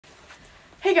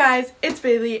Hey guys, it's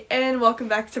Bailey and welcome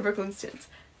back to Brooklyn Students.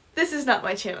 This is not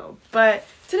my channel, but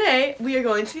today we are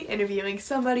going to be interviewing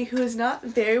somebody who is not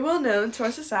very well known to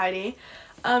our society.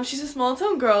 She's a small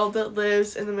town girl that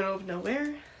lives in the middle of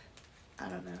nowhere. I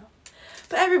don't know.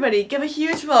 But everybody, give a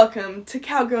huge welcome to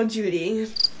Cowgirl Judy.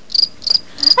 Hey,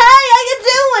 how you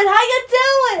doing? How you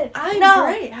doing? I'm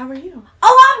great. How are you?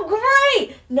 Oh, I'm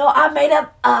great. No, I made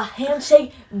up a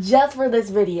handshake just for this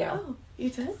video. Oh, you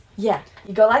did? Yeah,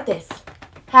 you go like this.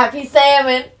 Happy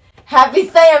salmon. Happy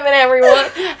salmon, everyone.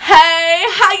 Hey,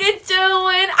 how you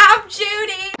doing? I'm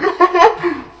Judy.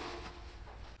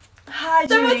 Hi,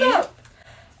 So Judy. what's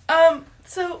up?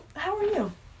 So how are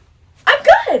you? I'm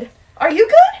good. Are you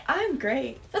good? I'm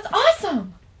great. That's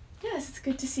awesome. Yes, it's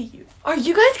good to see you. Are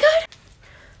you guys good?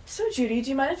 So, Judy, do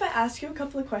you mind if I ask you a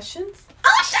couple of questions?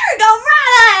 Oh, sure. Go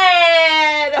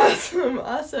right ahead.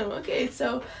 Awesome. Okay,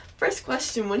 so first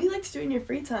question, what do you like to do in your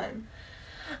free time?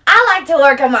 I like to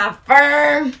work on my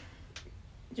firm.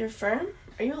 Your firm?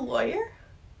 Are you a lawyer?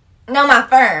 No, my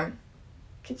firm.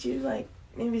 Could you,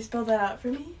 maybe spell that out for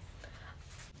me?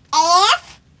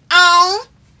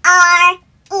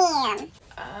 F-A-R-M.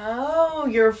 Oh,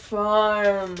 your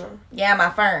farm. Yeah, my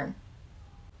firm.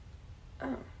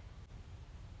 Oh.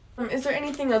 Is there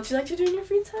anything else you like to do in your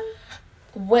free time?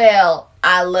 Well,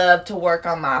 I love to work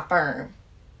on my firm.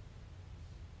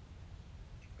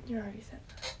 You already said that.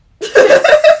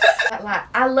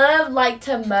 I love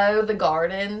to mow the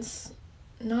gardens.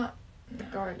 Not The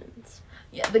gardens.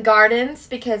 yeah, the gardens,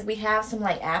 because we have some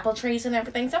apple trees and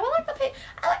everything. So I like to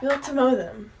You like to mow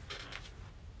them.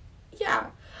 yeah.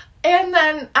 And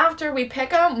then after we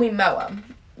pick them, we mow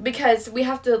them because we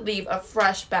have to leave a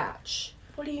fresh batch.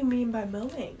 What do you mean by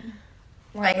mowing?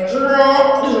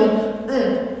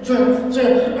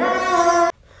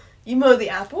 You mow the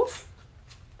apples?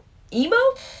 Emo?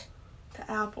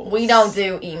 The apples. We don't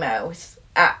do emos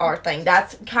at our thing.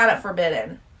 That's kind of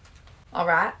forbidden. All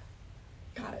right.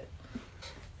 Got it.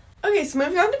 Okay, so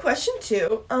moving on to question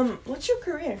 2. What's your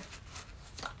career?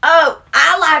 Oh,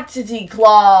 I like to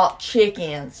declaw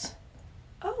chickens.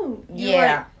 Oh, you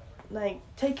Yeah. like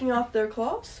taking off their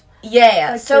claws?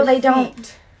 Yeah, Like so their they don't.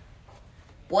 feet.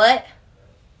 What?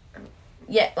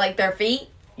 Yeah, like their feet?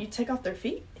 You take off their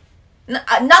feet?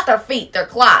 Not their feet, their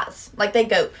claws. Like they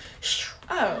go.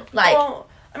 Oh. Like-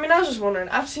 I was just wondering.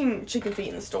 I've seen chicken feet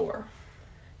in the store.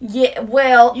 Yeah,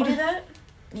 well. You do that?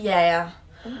 Yeah.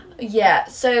 Yeah,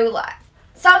 so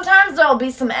sometimes there'll be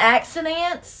some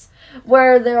accidents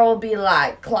where there'll be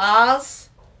claws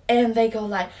and they go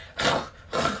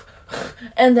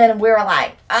and then we're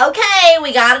like, okay,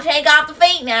 we gotta take off the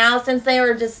feet now since they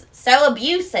were just so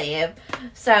abusive.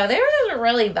 So they were just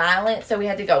really violent, so we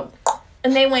had to go,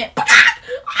 and they went,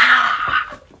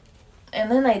 and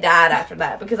then they died after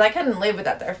that because I couldn't live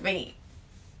without their feet.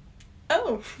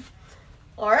 Oh.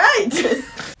 All right.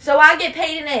 So I get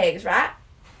paid in eggs, right?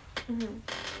 Mm-hmm.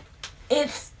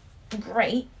 It's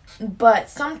great, but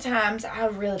sometimes I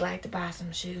would really like to buy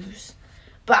some shoes.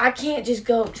 But I can't just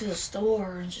go up to the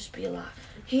store and just be like,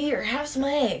 here, have some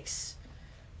eggs.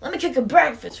 Let me cook a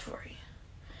breakfast for you.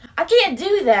 I can't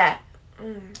do that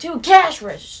to a cash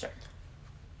register.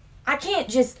 I can't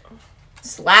just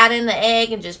slide in the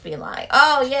egg and just be like,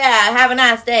 oh yeah, have a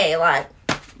nice day. Why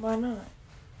not?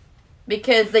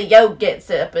 Because the yolk gets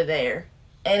up in there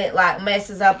and it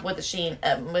messes up with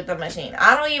the machine.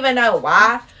 I don't even know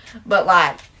why,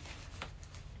 but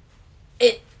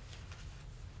it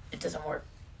doesn't work.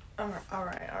 All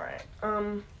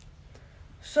right.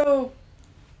 So,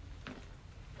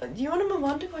 do you want to move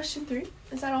on to question 3?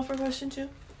 Is that all for question 2?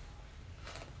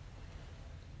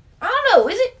 I don't know,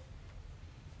 is it?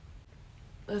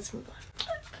 Let's move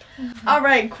on. All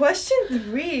right, question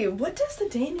 3. What does the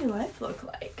day in your life look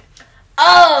like?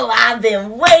 Oh, I've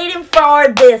been waiting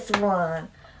for this one.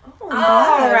 Oh,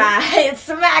 All right,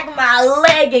 smack my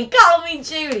leg and call me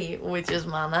Judy, which is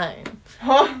my name.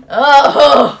 Huh?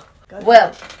 Oh,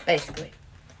 well, basically,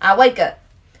 I wake up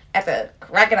at the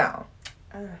crack of dawn,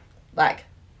 butt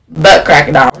crack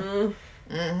of dawn.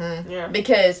 Yeah.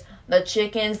 Because the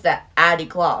chickens that I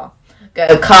declaw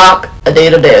go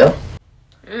cock-a-doodle-doo.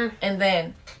 And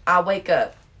then I wake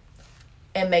up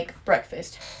and make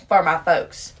breakfast for my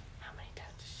folks. How many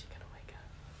times is she gonna wake up?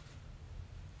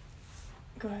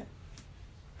 Go ahead.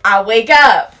 I wake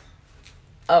up.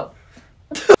 Oh.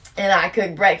 And I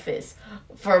cook breakfast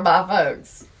for my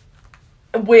folks.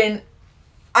 When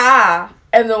I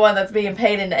am the one that's being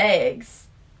paid in eggs.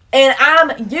 And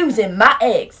I'm using my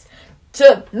eggs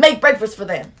to make breakfast for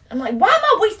them. I'm like, why am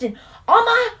I wasting all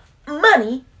my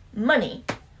money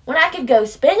when I could go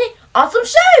spend it on some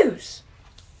shoes?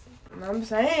 I'm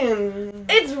saying.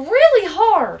 It's really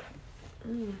hard.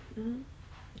 Mm-hmm.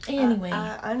 Anyway.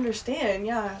 I understand,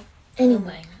 yeah.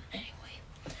 Anyway.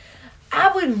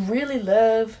 I would really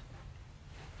love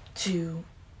to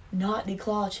not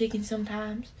declaw chicken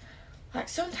sometimes. Like,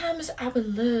 sometimes I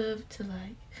would love to,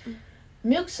 like,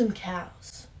 milk some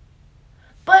cows.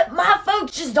 But my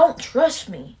folks just don't trust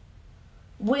me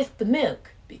with the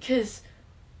milk because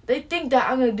they think that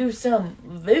I'm going to do some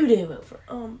voodoo over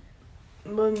it.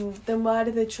 Then why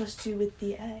do they trust you with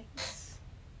the eggs?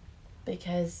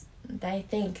 Because they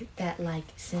think that,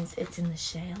 like, since it's in the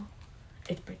shell,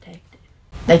 it's protected.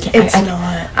 They can't, it's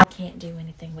not. I can't do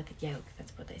anything with the yolk.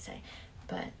 That's what they say.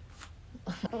 But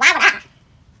why would I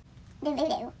do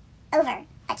voodoo over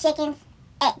a chicken's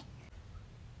egg?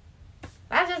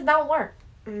 that just don't work.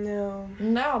 No.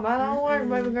 No, that don't work,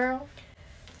 baby girl.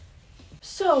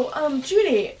 So,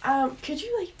 Judy, could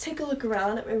you, like, take a look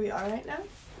around at where we are right now?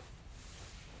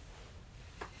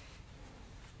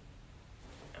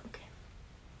 Okay.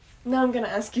 Now I'm gonna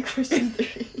ask you question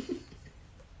 3.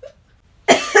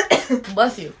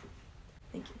 Bless you.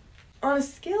 Thank you. On a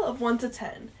scale of 1 to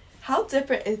 10, how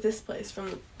different is this place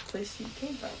from the place you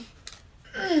came from?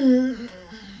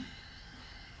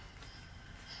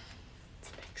 It's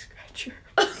a big scratcher.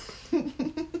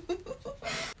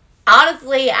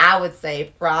 Honestly, I would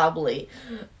say probably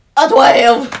a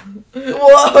 12.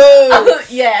 Whoa!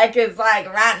 Yeah, because,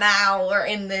 like, right now we're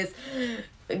in this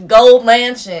gold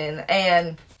mansion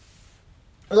and,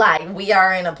 like, we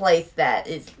are in a place that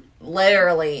is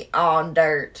literally on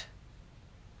dirt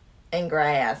and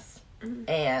grass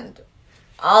and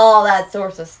all that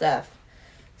sorts of stuff.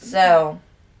 So,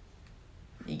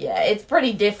 yeah, it's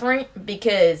pretty different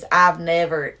because I've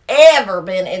never, ever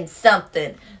been in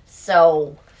something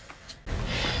so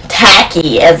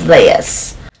tacky as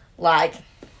this. Like,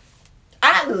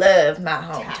 I love my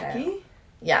hometown. Tacky?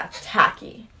 Yeah,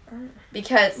 tacky.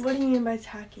 Because What do you mean by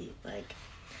tacky? Like,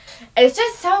 it's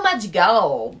just so much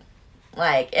gold.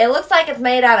 Like, it looks like it's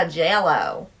made out of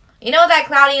Jell-O. You know that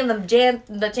Cloudy and the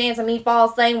Chance of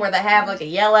Meatballs thing where they have like a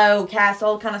yellow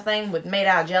castle kind of thing with made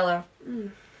out of Jell-O?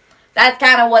 That's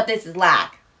kind of what this is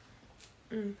like.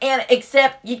 And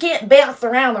except you can't bounce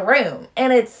around the room,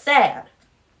 and it's sad.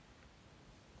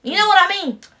 You know what I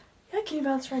mean? yeah, can you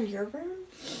bounce around your room?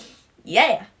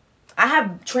 Yeah. I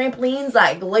have trampolines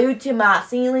like glued to my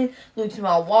ceiling, glued to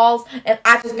my walls, and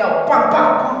I just go bum,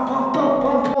 bum, bum, bum,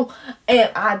 bum, bum, and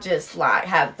I just like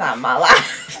have the time of my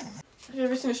life. Have you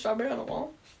ever seen a strawberry on a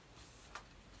wall?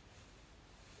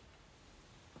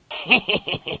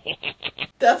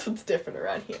 That's what's different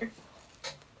around here.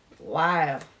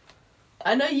 Wow.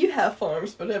 I know you have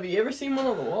farms, but have you ever seen one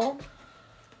on the wall?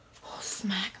 Oh,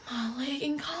 smack my leg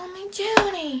and call me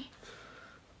Judy.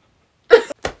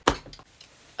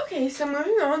 Okay, so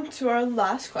moving on to our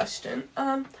last question.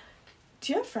 Do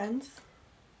you have friends?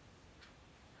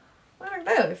 What are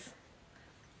those?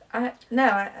 No,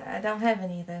 I don't have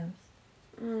any of those.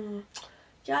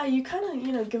 Yeah, you kind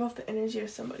of, give off the energy of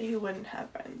somebody who wouldn't have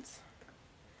friends.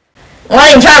 What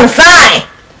are you trying to say?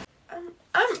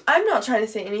 I'm not trying to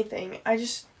say anything. I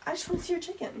just want to see your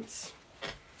chickens.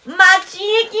 My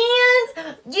chickens?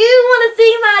 You want to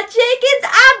see my chickens?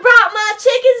 I brought my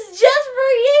chickens just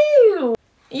for you.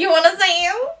 You want to see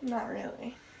them? Not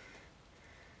really.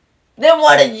 Then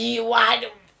why did you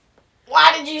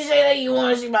say that you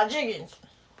want to see my chickens?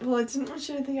 Well, I didn't want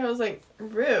you to think I was, like,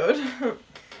 rude. I brought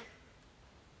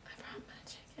my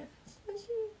chickens.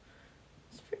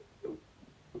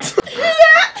 It's for you.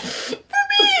 Yeah, for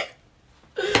me.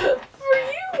 For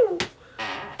you.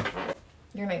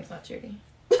 Your name's not Judy.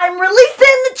 I'm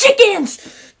releasing the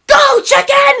chickens. Go,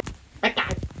 chicken!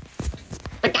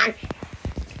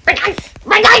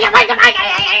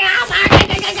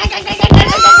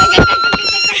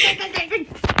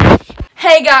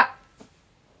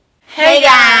 Hey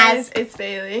guys, it's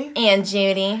Bailey. and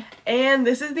Judy. And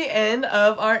this is the end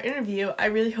of our interview. I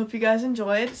really hope you guys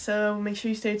enjoyed, so make sure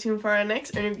you stay tuned for our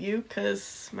next interview,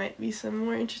 because might be some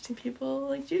more interesting people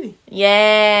like Judy.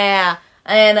 Yeah.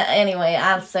 And anyway,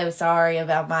 I'm so sorry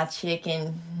about my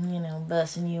chicken,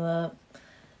 busting you up.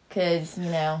 Because,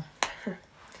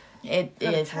 it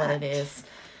is what it is.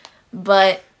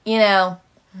 But,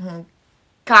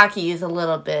 Cocky is a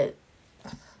little bit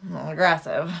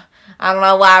aggressive. I don't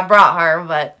know why I brought her,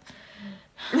 but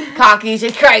Cocky's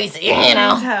just crazy,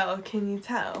 Can you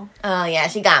tell? Oh, yeah,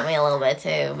 she got me a little bit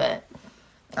too, but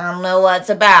I don't know what it's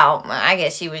about. I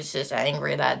guess she was just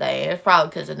angry that day. It's probably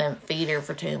because I didn't feed her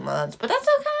for 2 months, but that's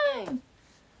okay.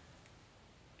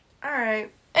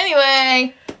 Alright.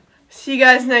 Anyway. See you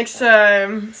guys next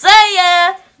time. See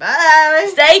ya. Bye.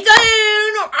 Stay tuned.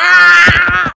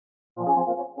 Ah!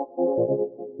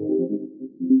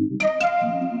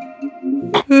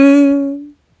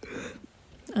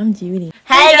 I'm Judy.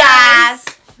 Hey guys!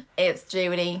 It's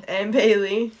Judy. And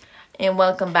Bailey. And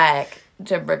welcome back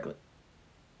to Brooklyn.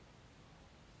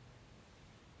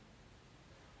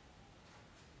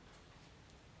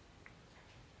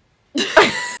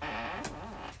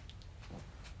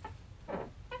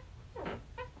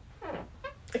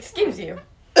 Excuse you.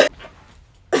 Stop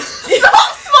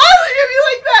smiling at me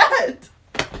like that!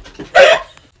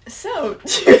 So,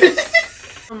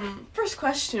 first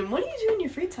question, what do you do in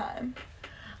your free time?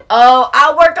 Oh,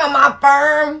 I work on my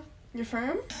firm. Your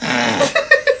firm?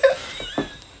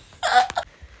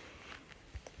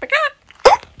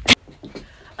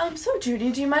 So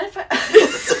Judy, do you mind if I...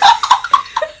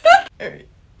 Alright.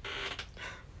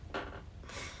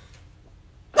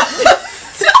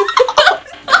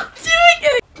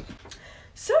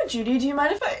 So Judy, do you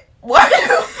mind if I... Why?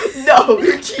 No,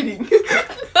 you're cheating.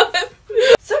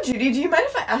 So Judy, do you mind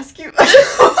if I ask you... Look at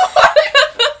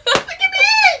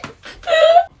me!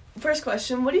 First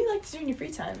question, what do you like to do in your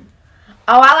free time?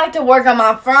 Oh, I like to work on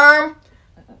my firm.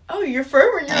 Oh, your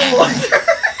firm or your lawyer?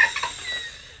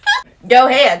 Go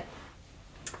ahead.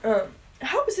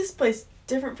 How is this place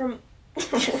different from...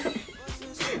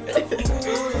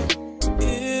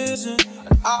 Isn't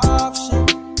an option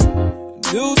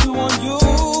due to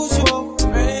unusual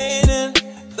rain and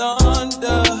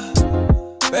thunder.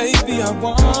 Baby, I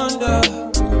wonder,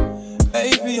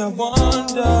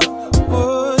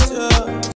 would